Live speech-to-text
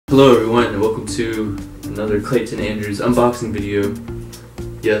Hello everyone and welcome to another Clayton Andrews unboxing video.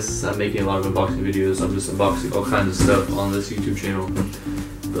 Yes, I'm making a lot of unboxing videos. I'm just unboxing all kinds of stuff on this YouTube channel.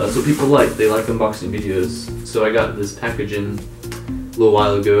 But that's what people like. They like unboxing videos. So I got this package in a little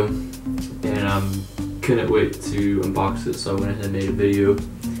while ago and I couldn't wait to unbox it, so I went ahead and made a video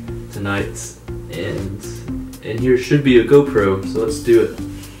tonight. And here should be a GoPro, so let's do it.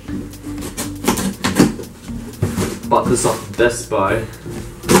 Bought this off Best Buy.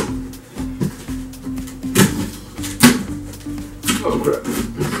 Oh crap.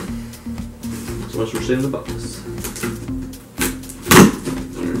 So much for in the box.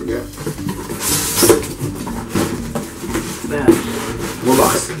 There we go. More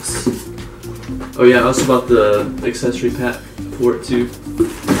boxes. Oh yeah, I also bought the accessory pack for it too.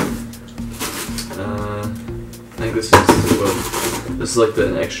 I think this is like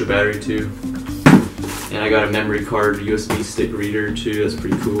an extra battery too. And I got a memory card USB stick reader too, that's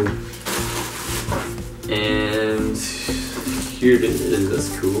pretty cool. And here it is, that's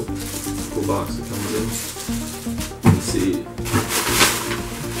cool. Cool box that comes in. Let's see.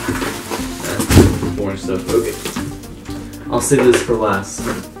 Boring stuff, okay. I'll save this for last.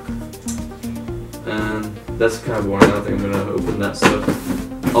 And that's kind of boring, I don't think I'm gonna open that stuff.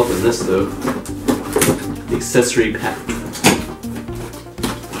 I'll open this though. The accessory pack.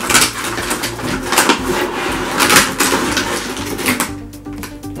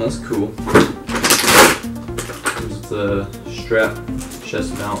 That's cool. There's the strap,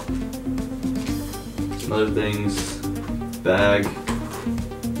 chest mount, some other things, bag,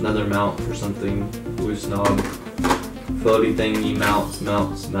 another mount for something, loose knob, floaty thingy, mounts.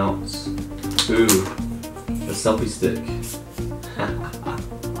 Ooh, a selfie stick.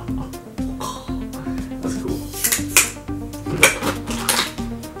 That's cool.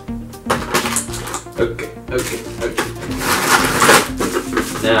 Okay.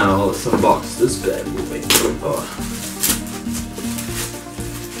 Now let's unbox this bad boy. Oh.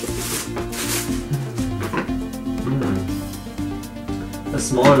 That's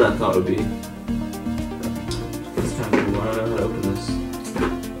smaller than I thought it would be. That's kind of cool. I don't know how to open this.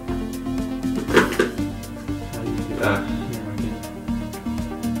 How do you do that? Here we go.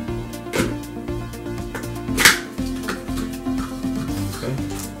 Okay.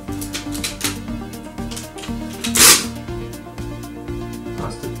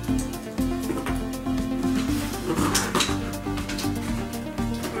 Plastic.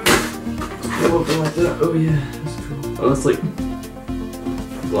 Open like that. Oh yeah, that's cool. Oh, that's like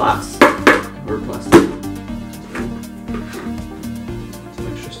glass or plastic. Some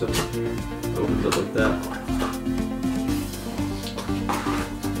extra stuff in here. Opens up like that.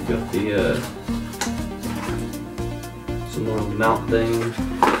 Got the some more mount thing,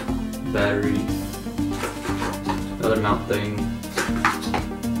 battery, another mount thing,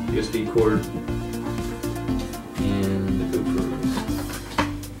 USB cord, and the GoPro.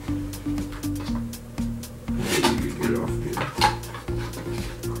 Get it off here.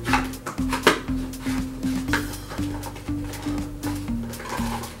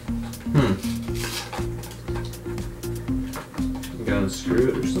 You gotta unscrew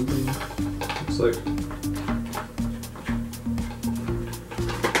it or something. Looks like.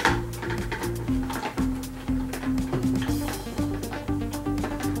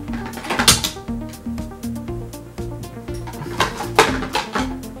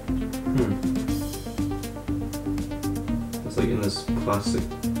 It's like in this plastic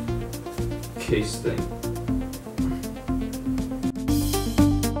case thing.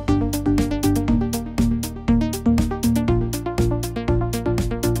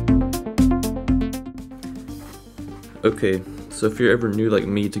 Okay, so if you're ever new like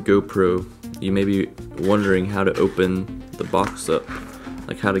me to GoPro, you may be wondering how to open the box up,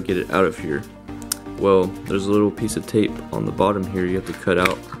 like how to get it out of here. Well, there's a little piece of tape on the bottom here you have to cut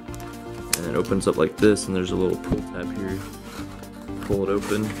out, and it opens up like this, and there's a little pull tab here. Pull it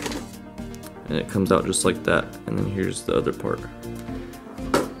open, and it comes out just like that, and then here's the other part.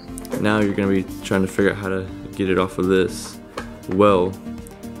 Now you're going to be trying to figure out how to get it off of this. Well,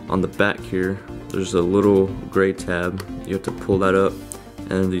 on the back here, there's a little gray tab. You have to pull that up, and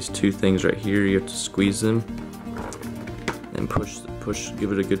then these two things right here, you have to squeeze them and push,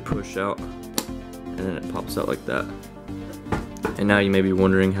 give it a good push out, and then it pops out like that. And now you may be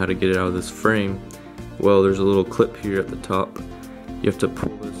wondering how to get it out of this frame. Well, there's a little clip here at the top. You have to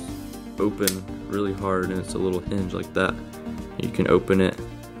pull this open really hard, and it's a little hinge like that. You can open it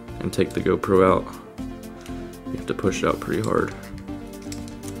and take the GoPro out. You have to push it out pretty hard.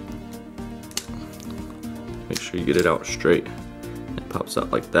 Make sure you get it out straight. It pops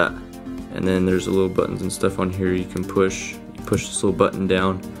out like that. And then there's a little buttons and stuff on here you can push. You push this little button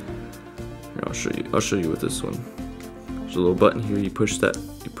down Here, I'll show you with this one. There's a little button here. You push that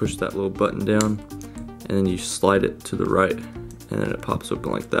little button down, and then you slide it to the right, and then it pops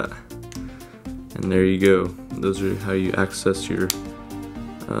open like that. And there you go. Those are how you access your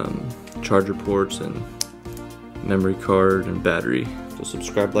charger ports and memory card and battery. So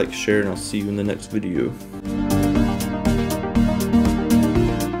subscribe, like, share, and I'll see you in the next video.